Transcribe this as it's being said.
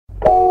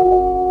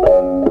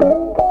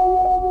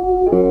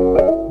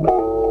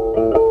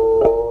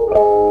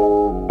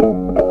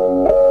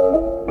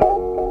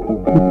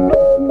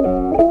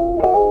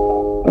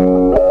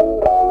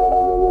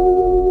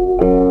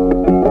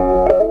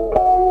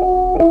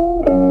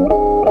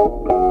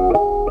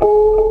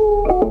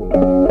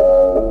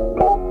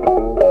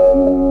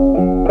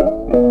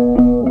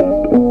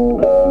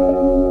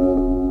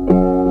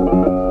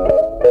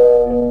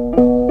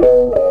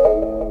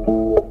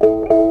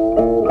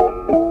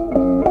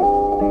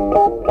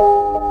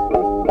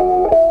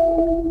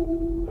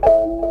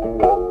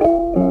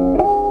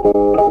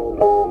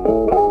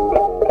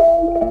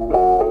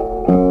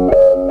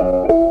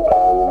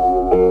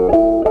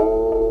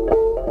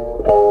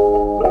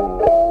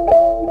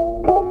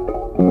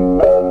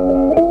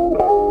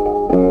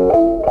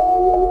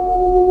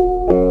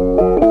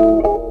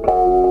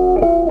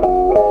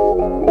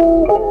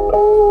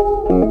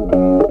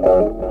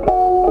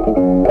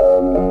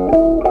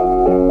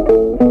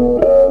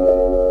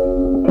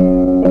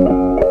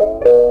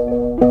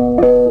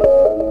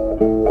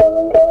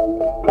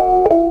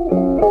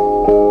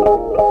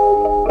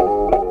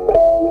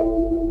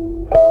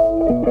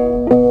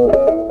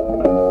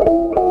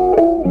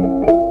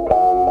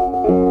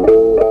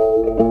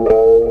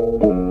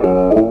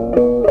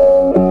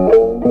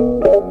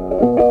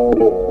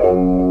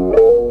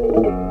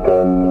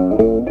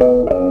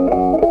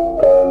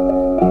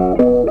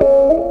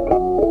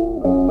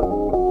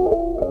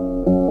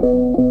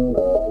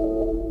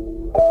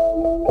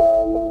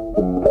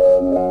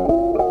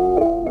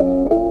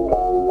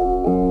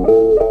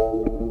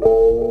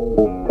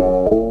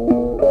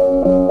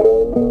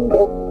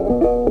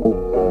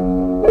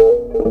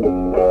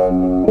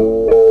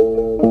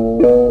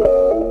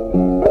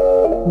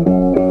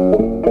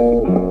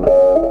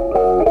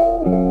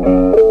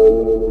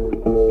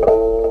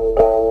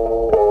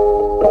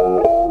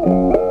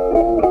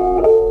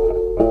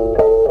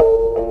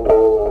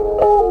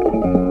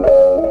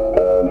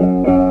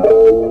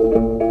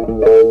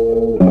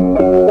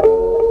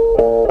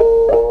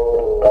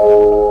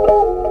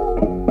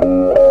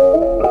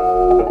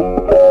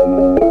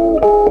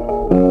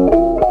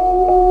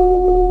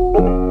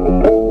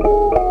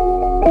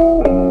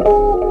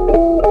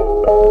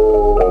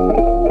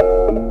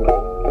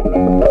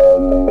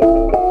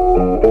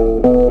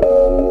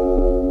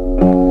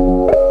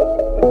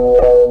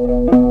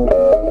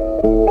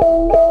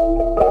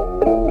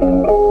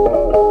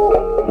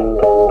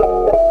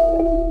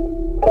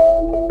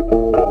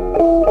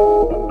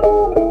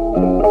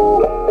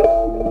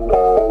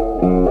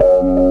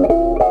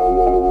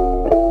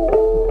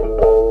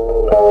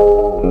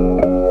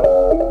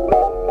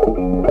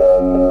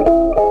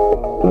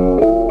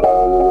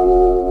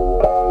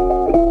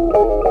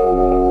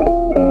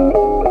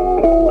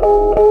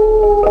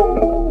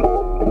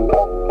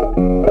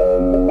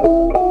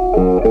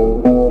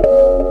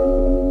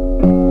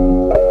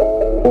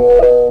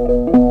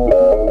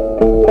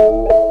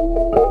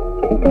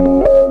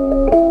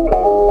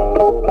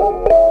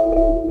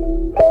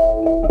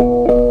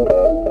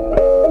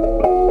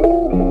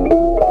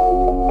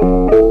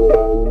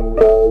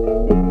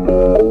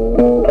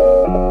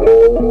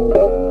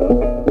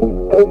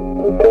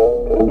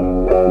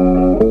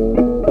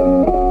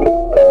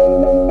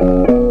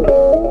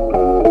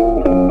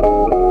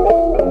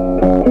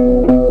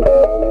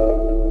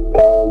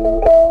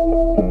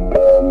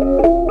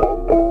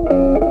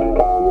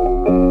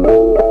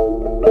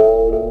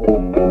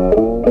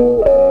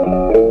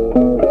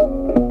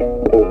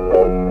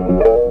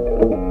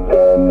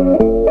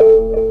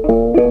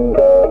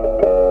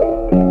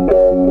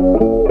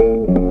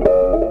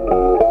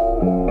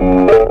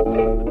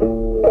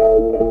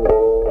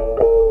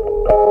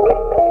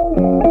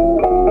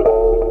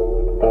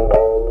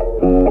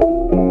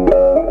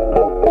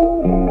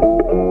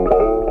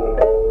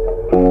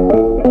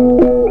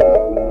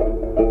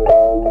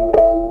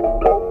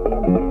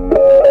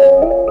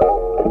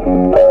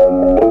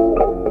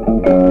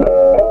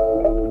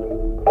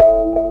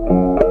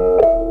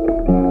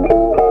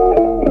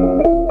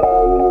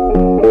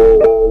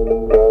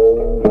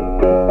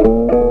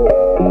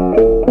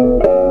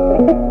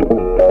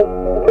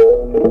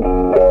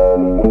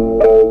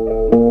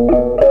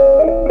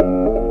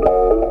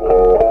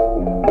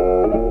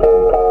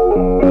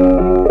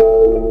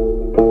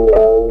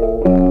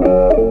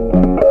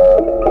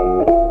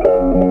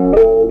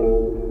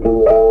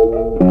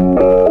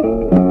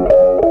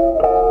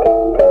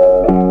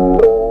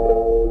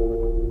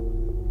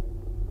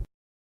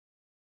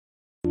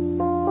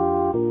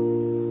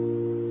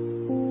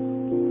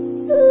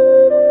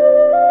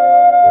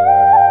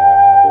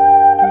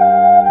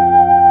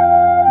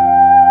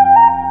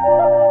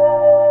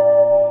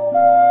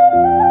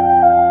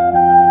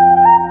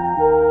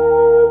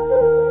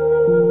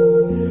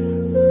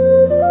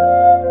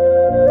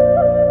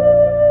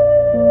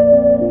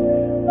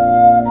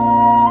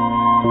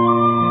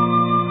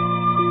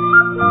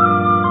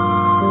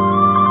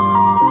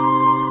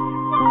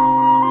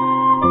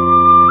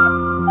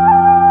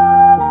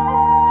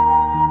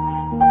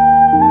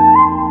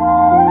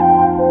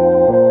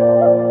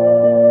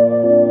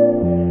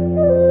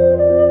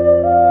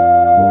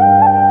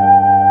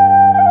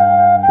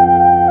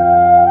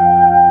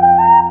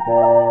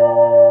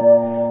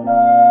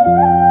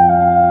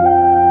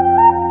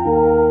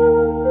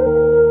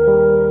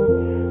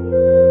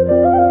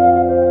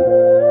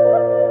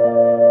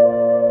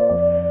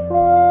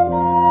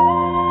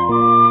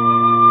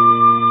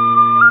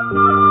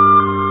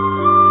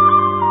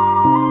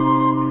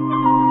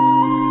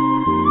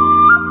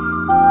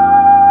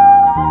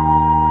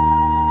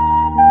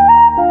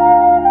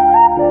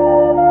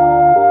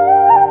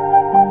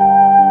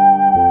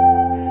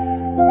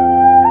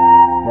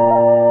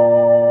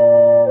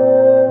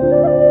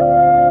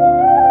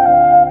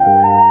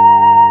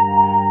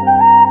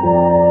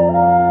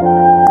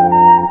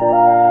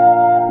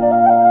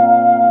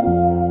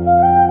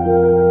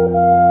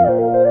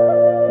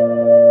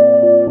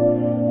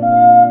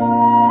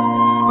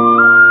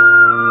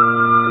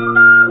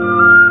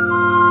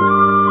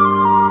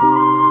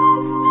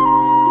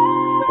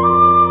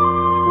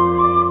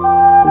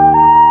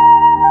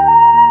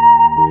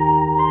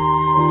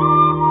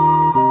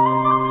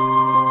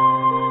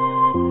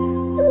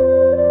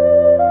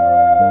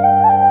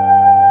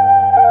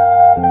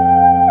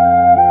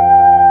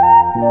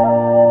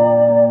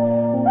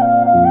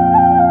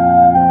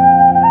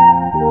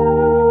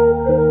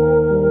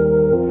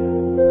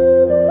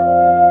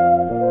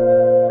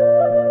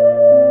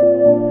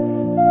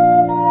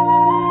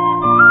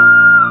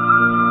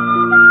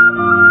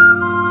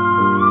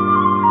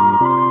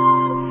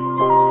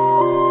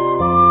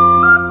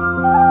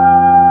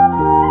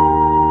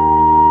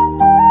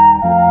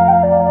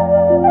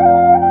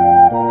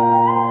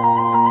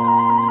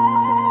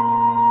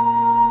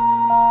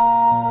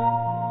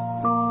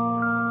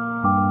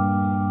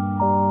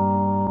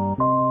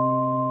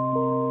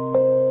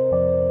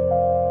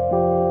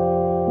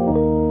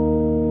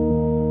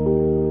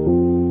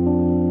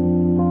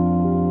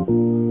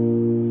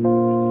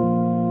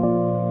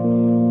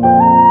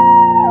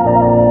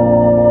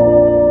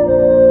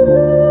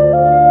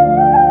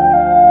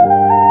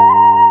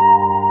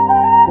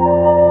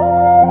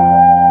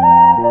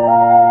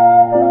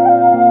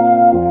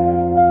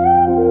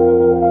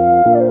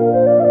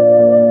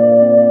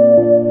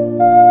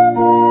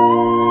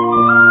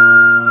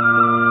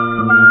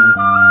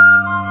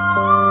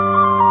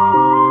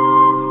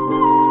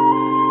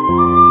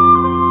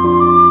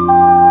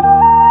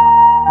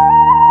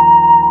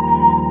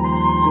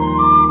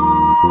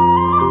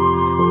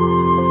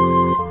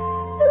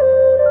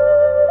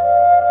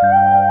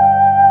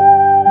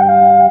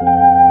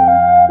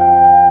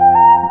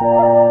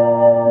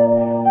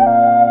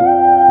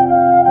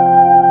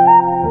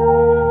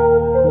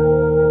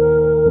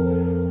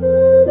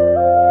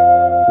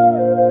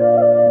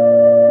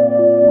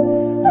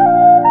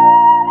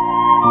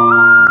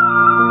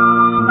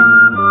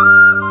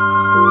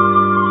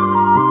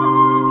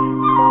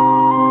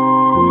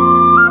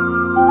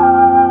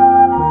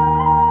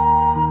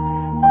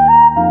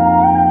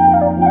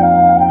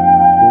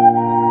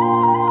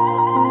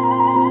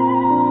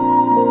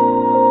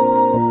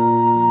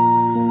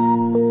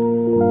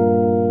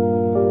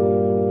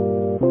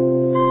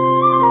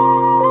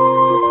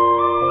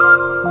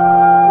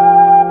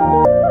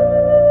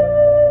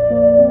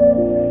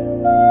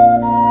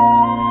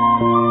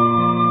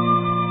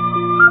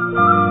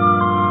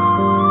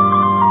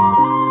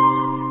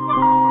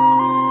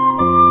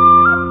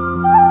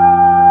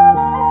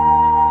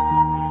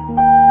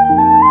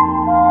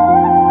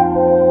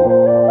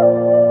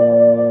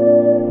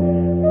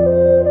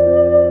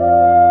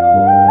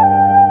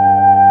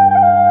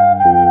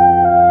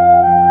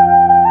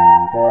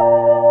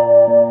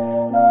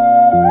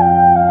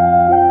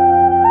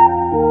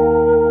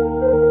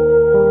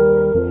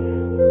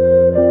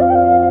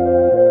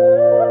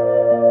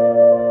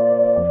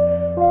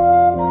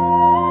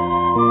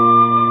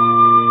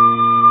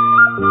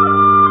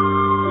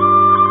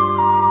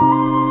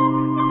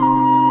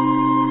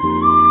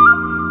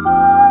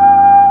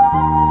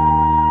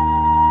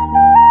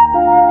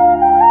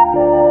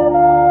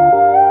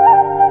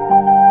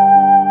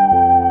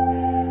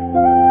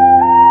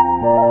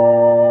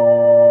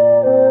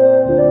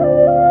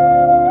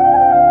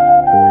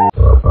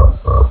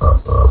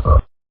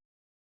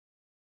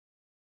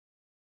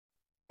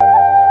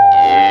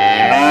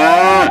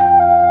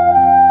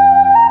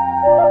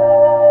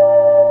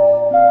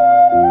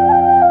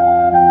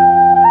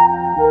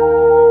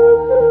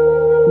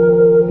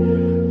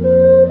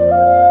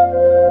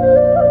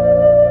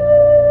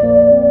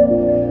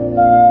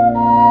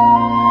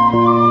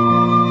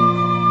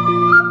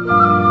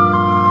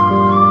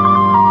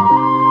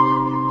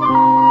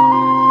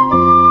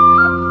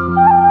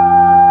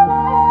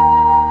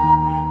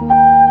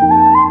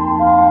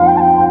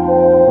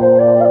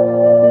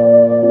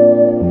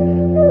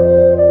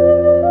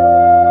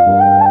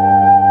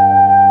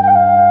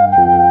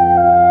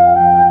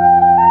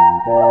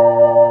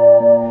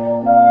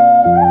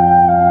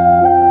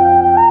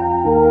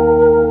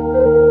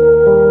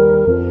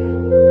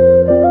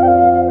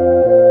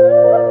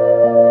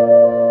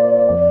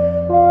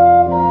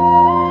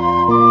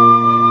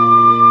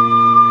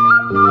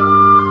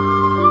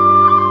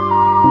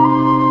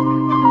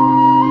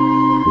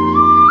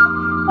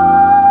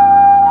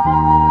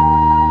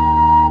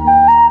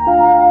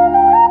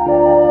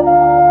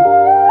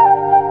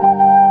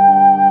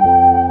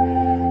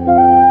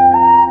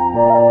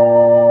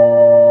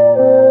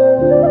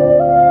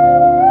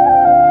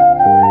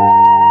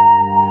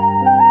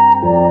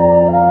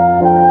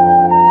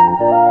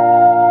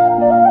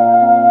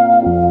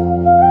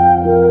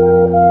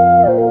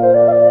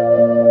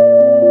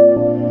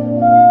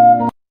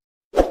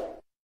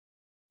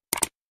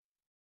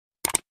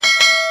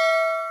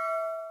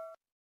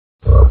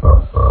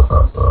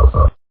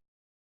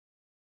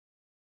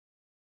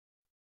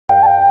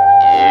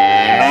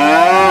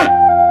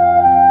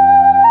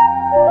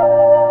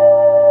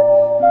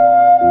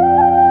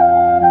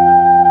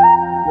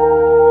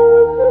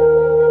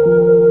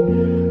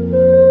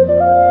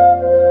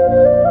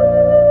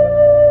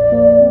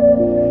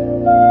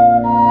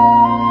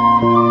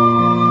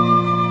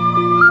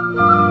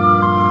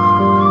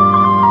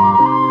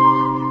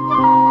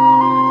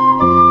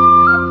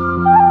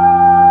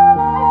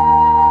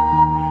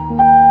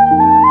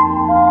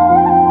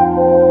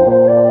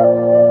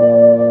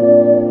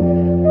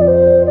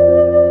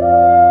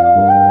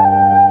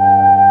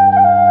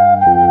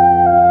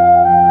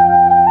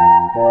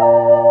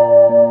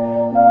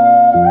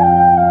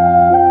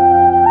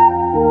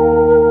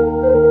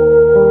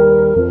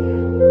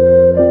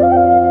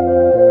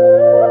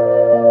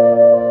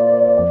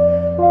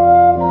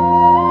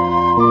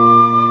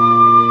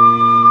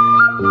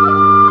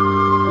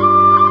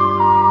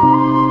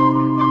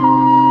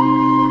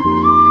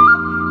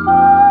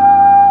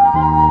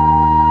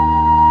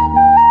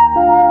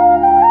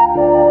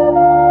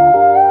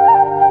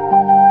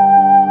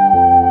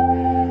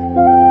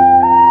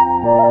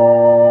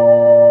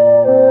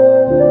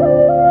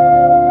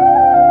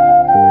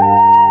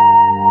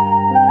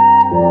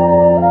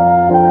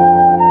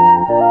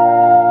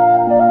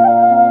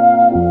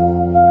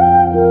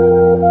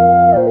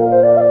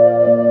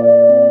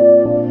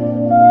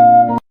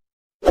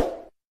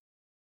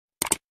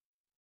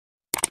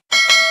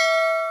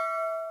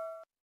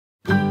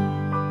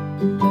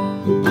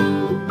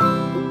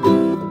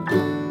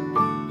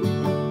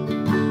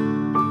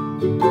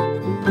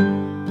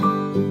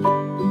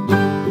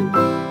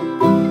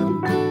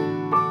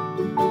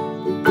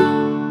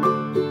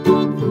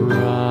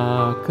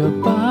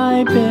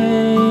Rock-a-bye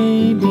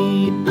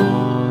baby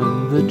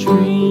on the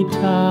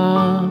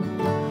treetop.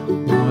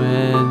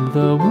 When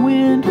the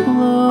wind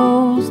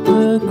blows,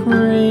 the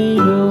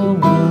cradle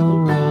will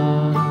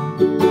rock.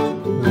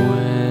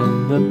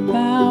 When the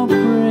bough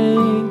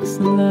breaks,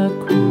 the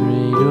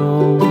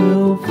cradle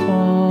will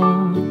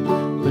fall.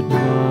 But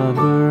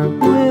mother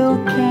will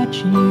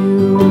catch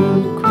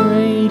you,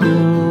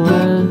 cradle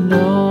and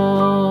all.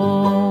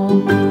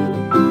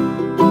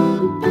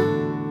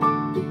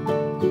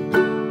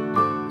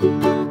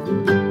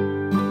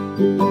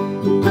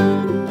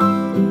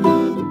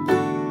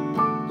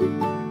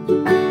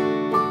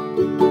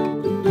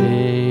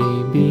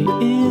 Baby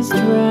is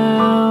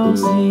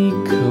drowsy,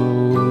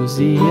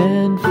 cozy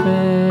and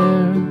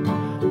fair.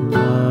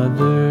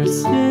 Mother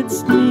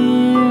sits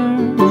near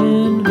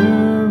in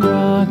her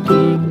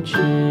rocking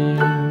chair.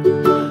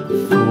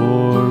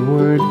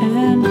 Forward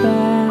and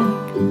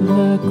back,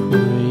 the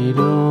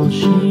cradle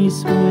she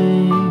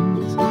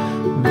swings.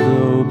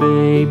 Though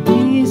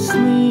baby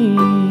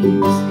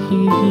sleeps, he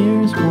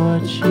hears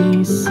what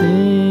she sings.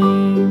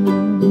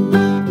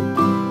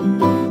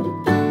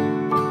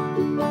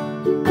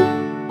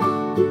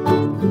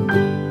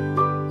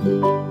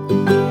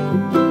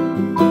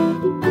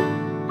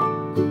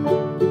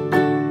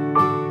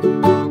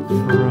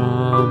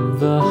 From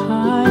the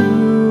high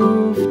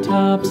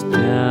rooftops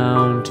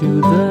down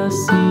to the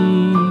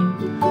sea,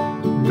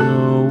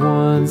 no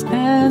one's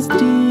as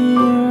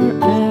dear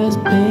as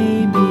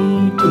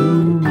baby to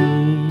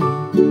me.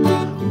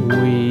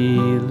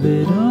 Wee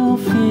little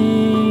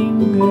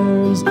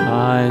fingers,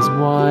 eyes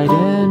wide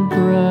and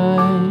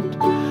bright,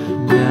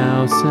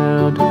 now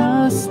sound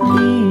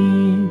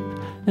asleep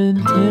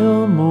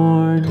until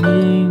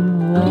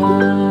morning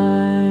light.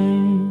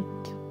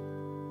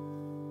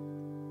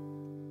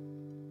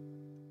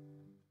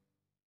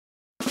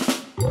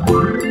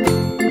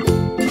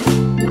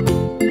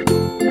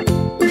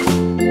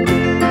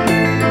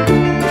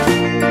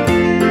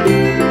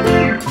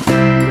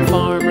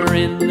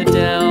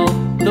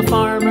 The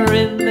farmer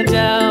in the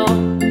dell,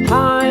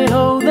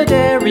 hi-ho the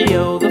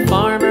dairy-o, the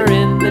farmer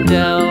in the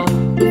dell.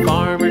 The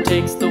farmer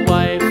takes the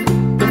wife,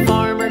 the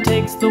farmer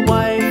takes the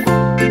wife,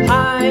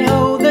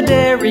 hi-ho the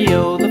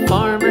dairy-o, the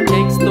farmer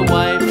takes the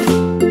wife.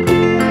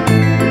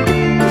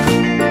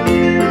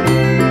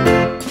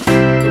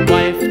 The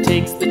wife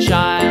takes the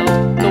child,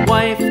 the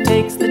wife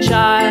takes the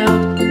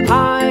child,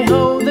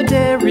 hi-ho the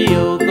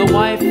dairy-o, the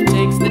wife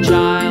takes the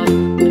child.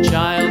 The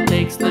child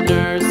takes the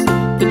nurse,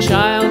 the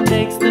child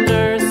takes the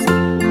nurse,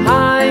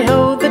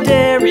 hi-ho the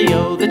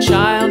dairy-o, the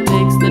child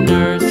takes the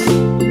nurse.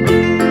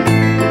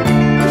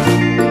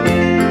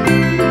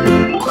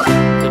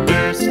 The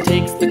nurse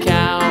takes the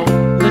cow,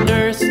 the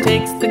nurse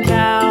takes the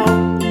cow,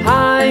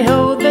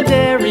 hi-ho the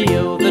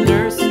dairy-o, the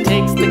nurse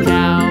takes the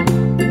cow.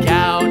 The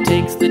cow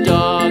takes the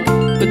dog,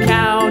 the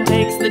cow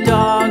takes the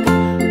dog,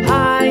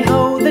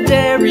 hi-ho the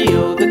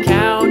dairy-o, the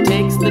cow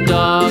takes the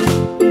dog.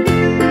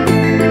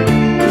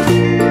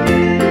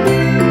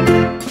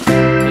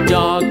 The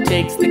dog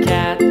takes the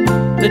cat,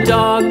 the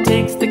dog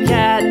takes the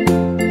cat,